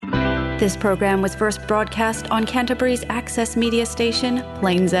This program was first broadcast on Canterbury's access media station,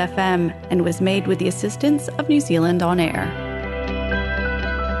 Plains FM, and was made with the assistance of New Zealand On Air.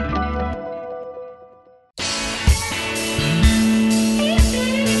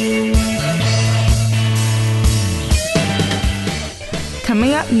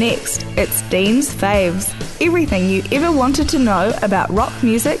 Coming up next, it's Dean's Faves. Everything you ever wanted to know about rock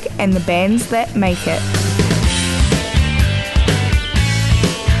music and the bands that make it.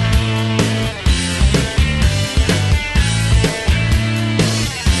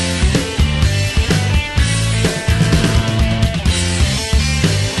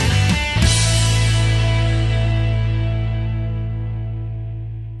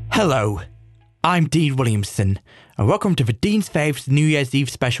 Hello, I'm Dean Williamson, and welcome to the Dean's Faves New Year's Eve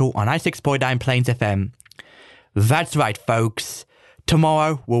special on 96.9 Plains FM. That's right, folks.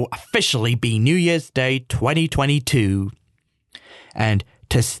 Tomorrow will officially be New Year's Day 2022. And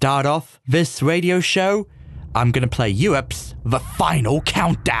to start off this radio show, I'm going to play Europe's The Final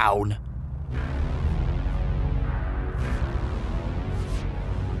Countdown.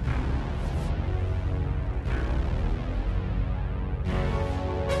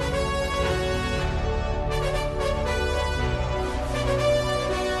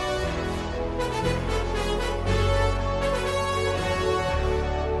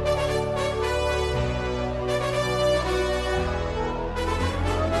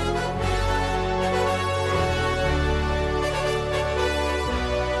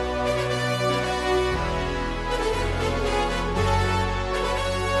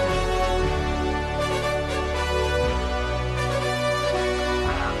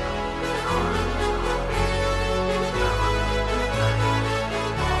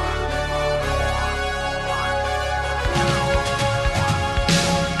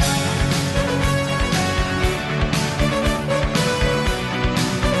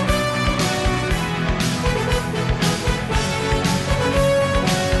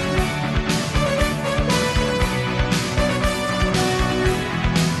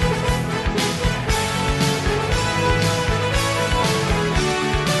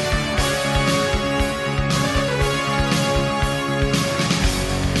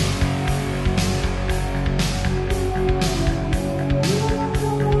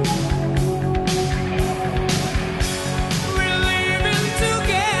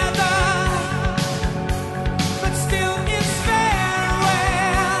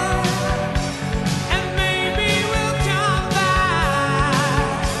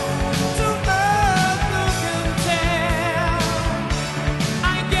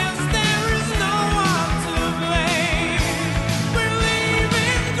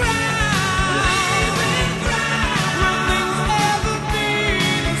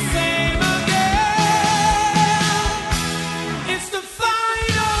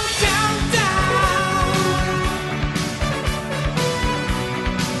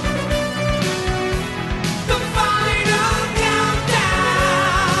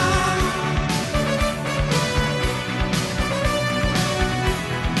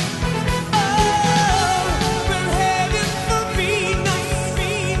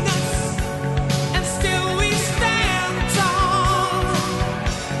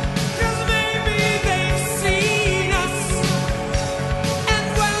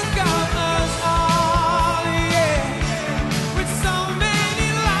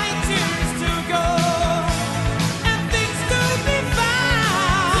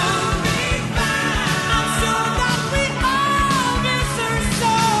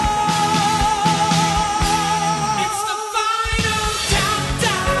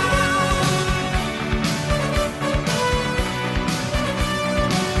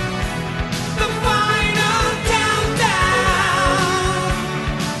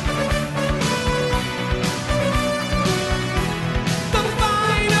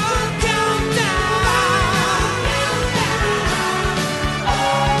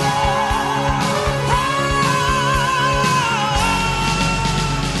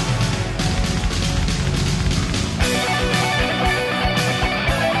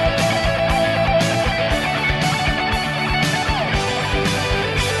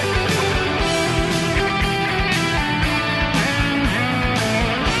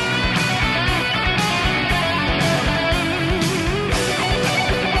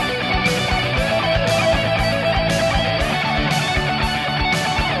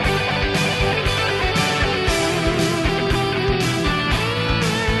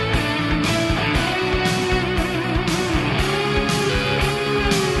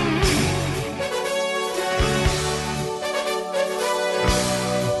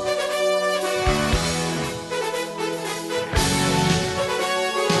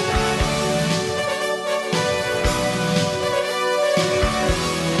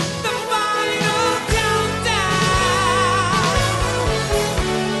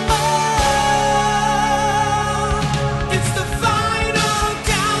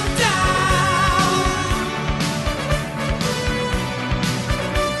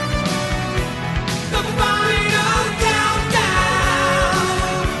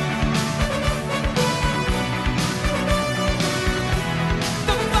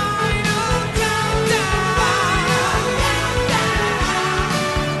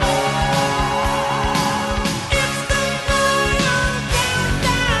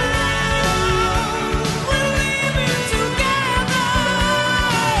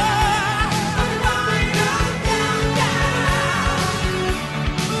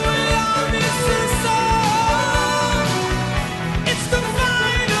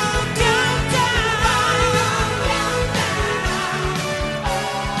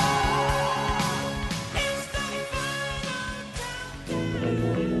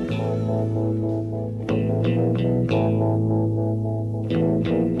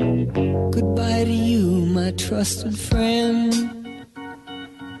 trusted friend.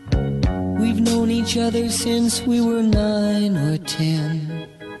 We've known each other since we were 9 or 10.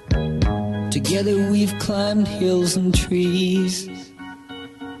 Together we've climbed hills and trees,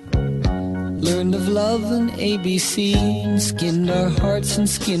 learned of love and ABC, and skinned our hearts and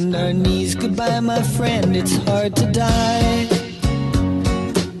skinned our knees. Goodbye, my friend, it's hard to die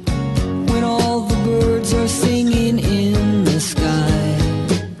when all the birds are singing in the sky.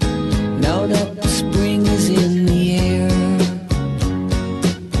 Now that the spring is in the air,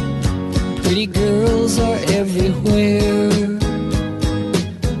 pretty girls are everywhere.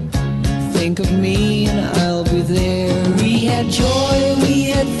 Think of me and I'll be there. We had joy, we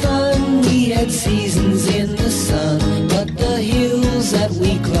had fun, we had seasons in the sun, but the hills that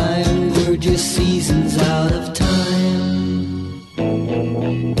we climbed were just seasons out of time.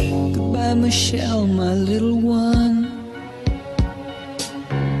 Goodbye, Michelle, my little one.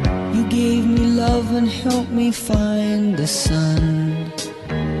 You gave me love and helped me find the sun.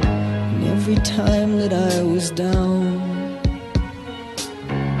 And every time that I was down,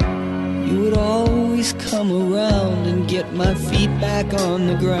 you would always come around and get my feet back on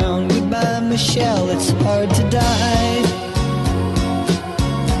the ground. Goodbye, Michelle, it's hard to die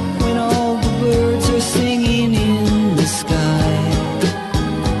when all the birds are singing in the sky.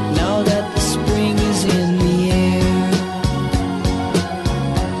 Now that the spring is in the air,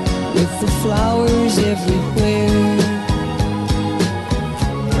 with the flowers everywhere,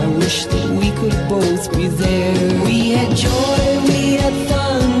 I wish that we could both be there. We had joy, we had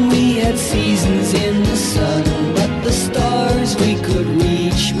fun, we had seasons in the sun, but the stars we could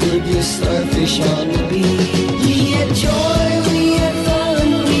reach were just starfish on the beach. We had joy, we had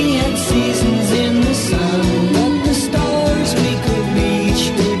fun, we had seasons in the sun, but the stars we could reach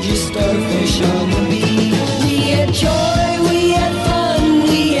were just starfish on the beach. We had joy, we had fun,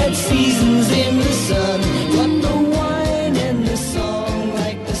 we had seasons in the sun, but the wine and the song,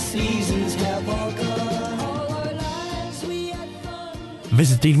 like the seasons, have all gone. All our lives we had fun.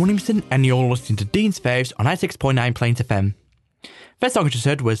 This is Dean Williamson, and you're listening to Dean's Faves on 96.9 Plains FM. First song I just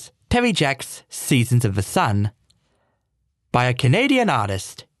heard was Terry Jack's Seasons of the Sun by a Canadian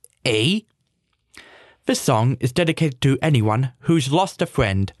artist, E. This song is dedicated to anyone who's lost a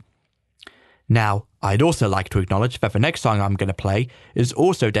friend. Now, I'd also like to acknowledge that the next song I'm going to play is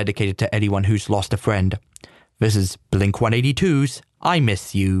also dedicated to anyone who's lost a friend. This is Blink-182's I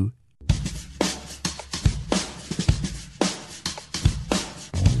Miss You.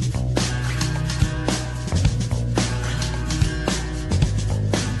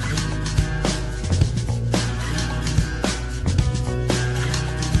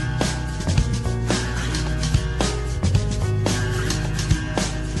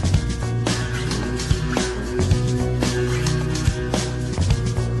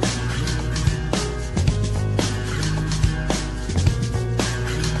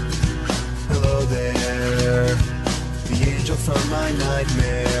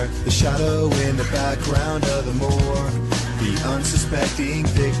 Background of the morgue, the unsuspecting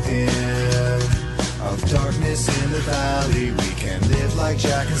victim of darkness in the valley. We can live like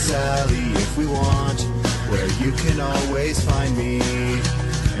Jack and Sally if we want, where you can always find me.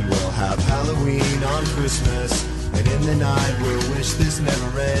 And we'll have Halloween on Christmas, and in the night we'll wish this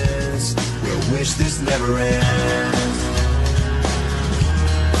never ends. We'll wish this never ends.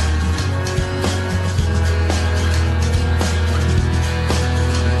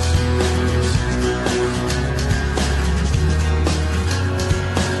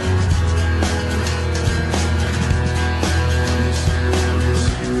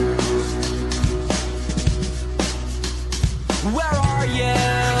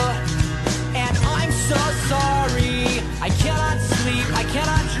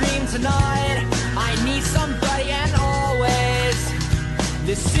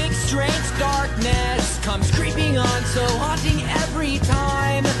 This sick, strange darkness comes creeping on, so haunting every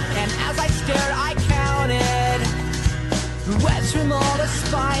time. And as I stared, I counted the webs from all the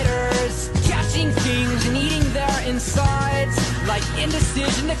spiders, catching things and eating their insides, like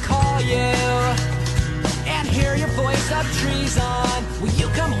indecision to call you and hear your voice of treason. Will you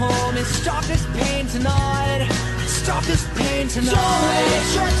come home and stop this pain tonight? Stop this pain tonight. Don't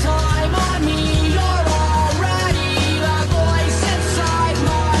waste your time on me. You're already the voice inside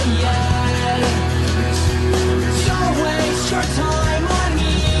my head. Don't waste your time on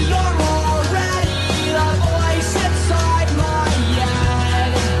me. You're already the voice inside my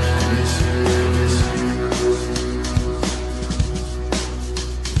head.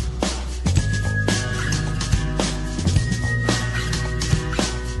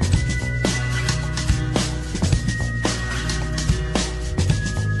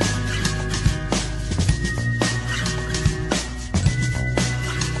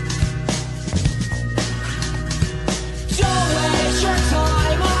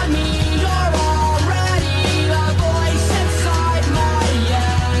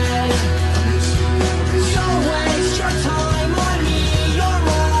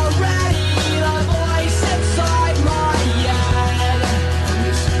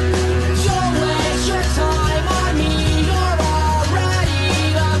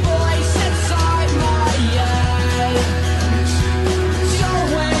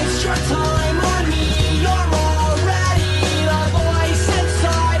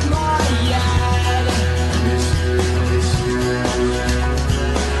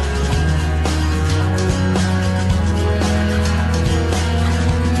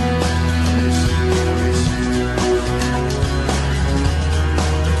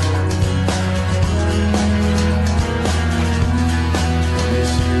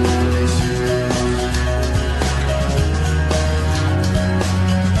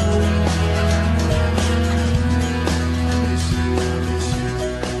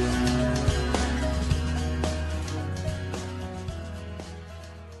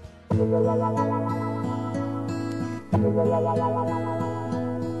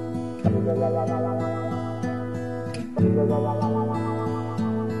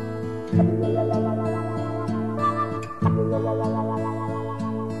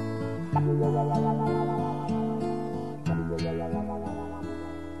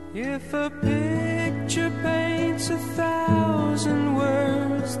 If a picture paints 1,000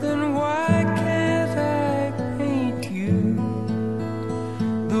 words, then why can't I paint you?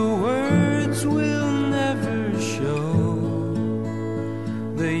 The words will never show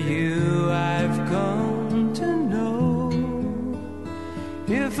the you I've come to know.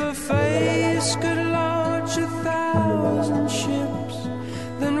 If a face could launch 1,000 ships,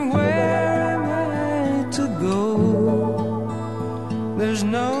 then where am I to go? There's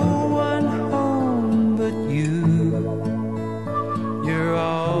no one home but you. You're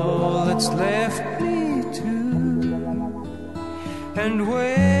all that's left me to. And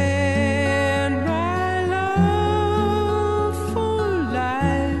when my love for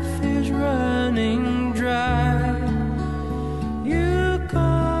life is running dry, you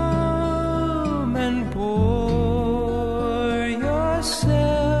come and pour yourself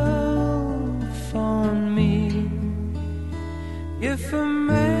on me. If a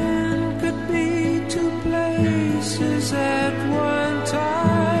man could be two places at one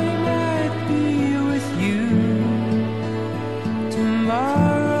time, I'd be with you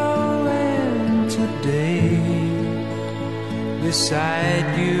tomorrow and today,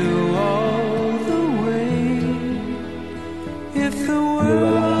 beside you all the way. If the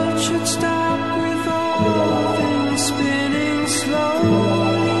world should stop with all things spinning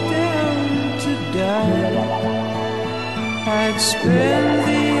slowly down to die, I'd spend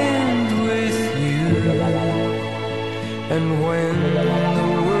the end with you. And when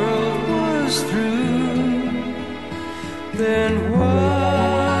the world was through, then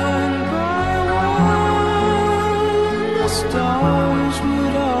one by one the stars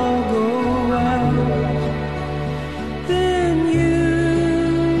would all go out. Then you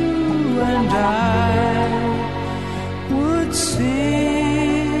and I would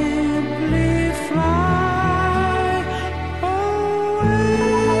simply fly away.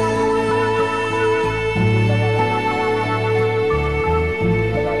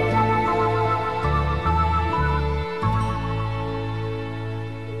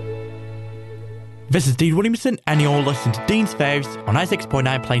 This is Dean Williamson, and you're listening to Dean's Faves on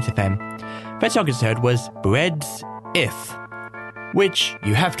 96.9 Plains FM. That song you just heard was Bread's If, which,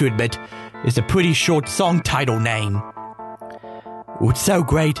 you have to admit, is a pretty short song title name. It's so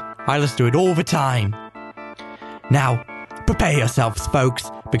great, I listen to it all the time. Now, prepare yourselves, folks,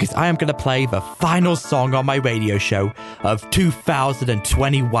 because I am going to play the final song on my radio show of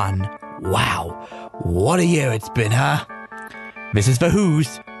 2021. Wow, what a year it's been, huh? This is The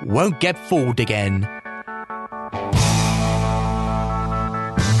Who's Won't Get Fooled Again.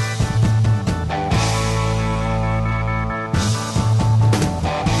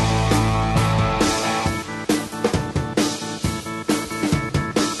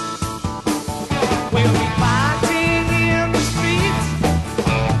 We'll be fighting in the streets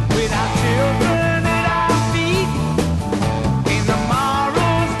with our children at our feet. In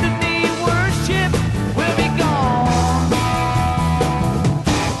tomorrow's to need worship will be gone.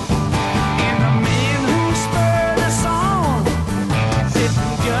 In the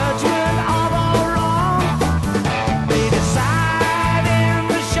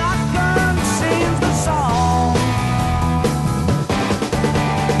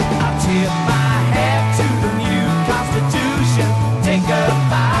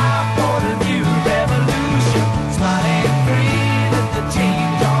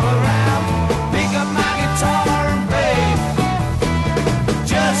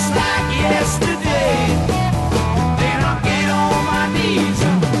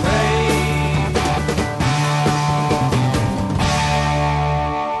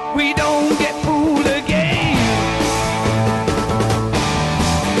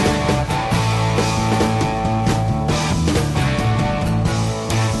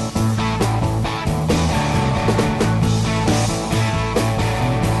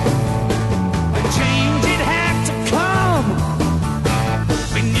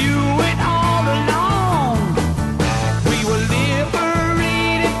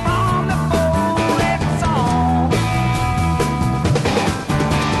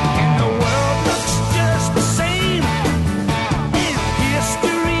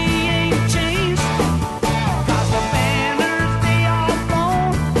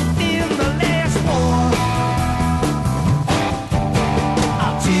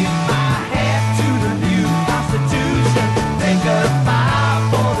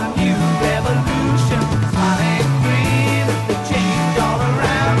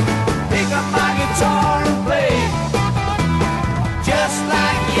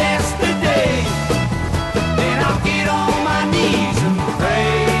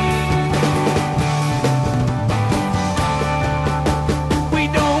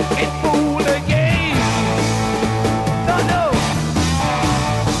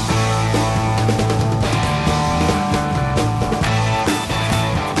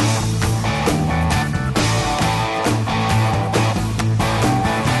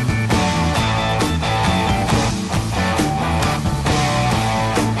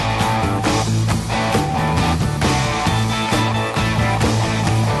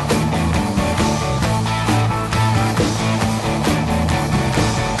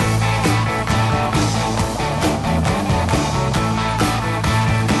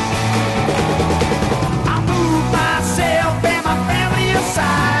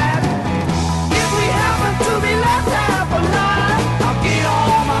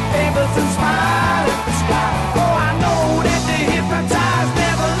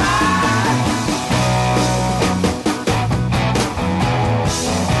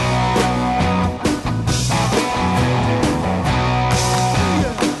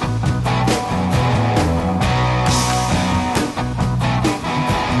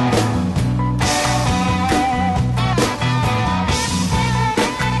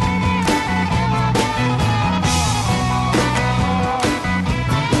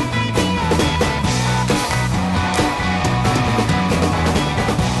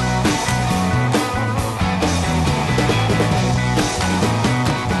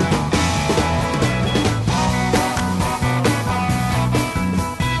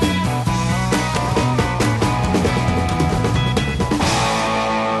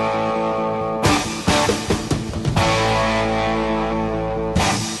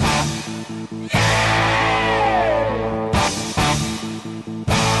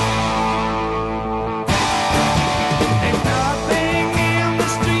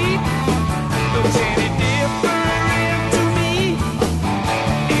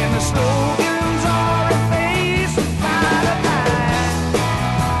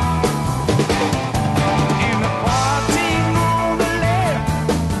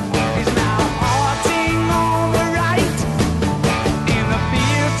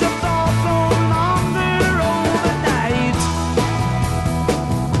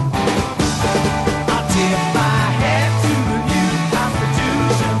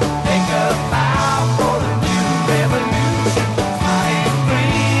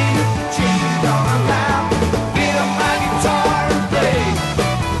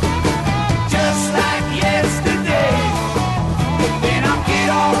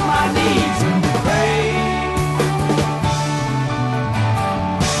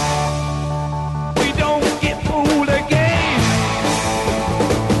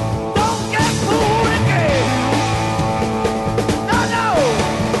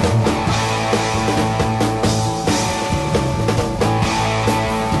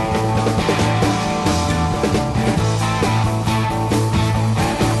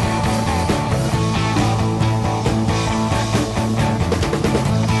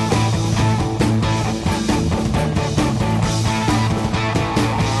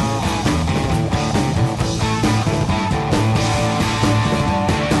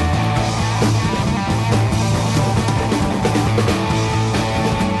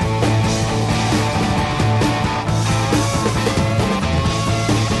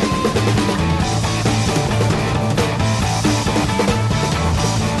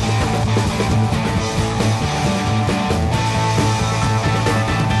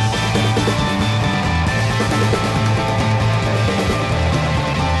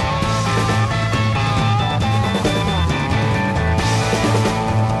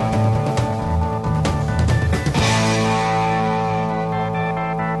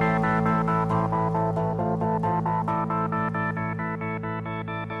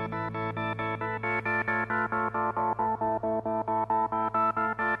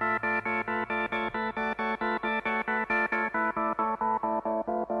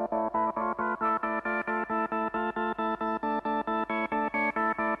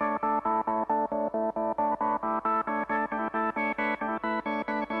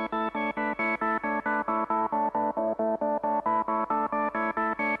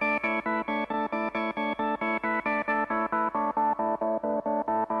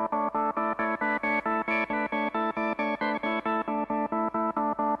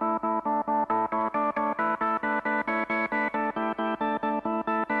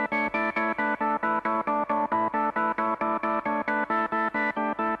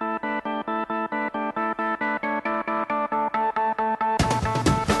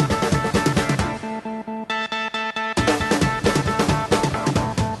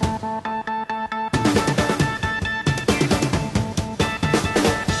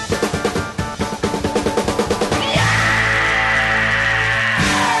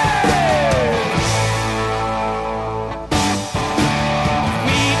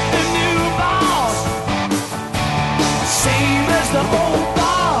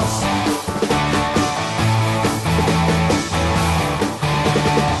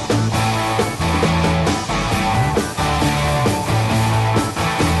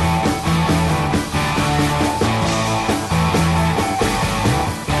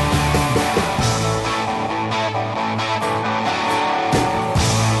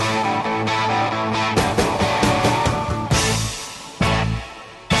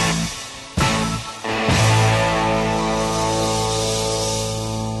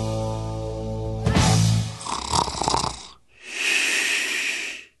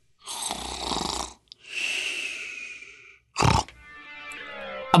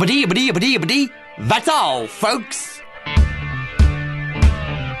Abadi, abadi, abadi, abadi. That's all, folks.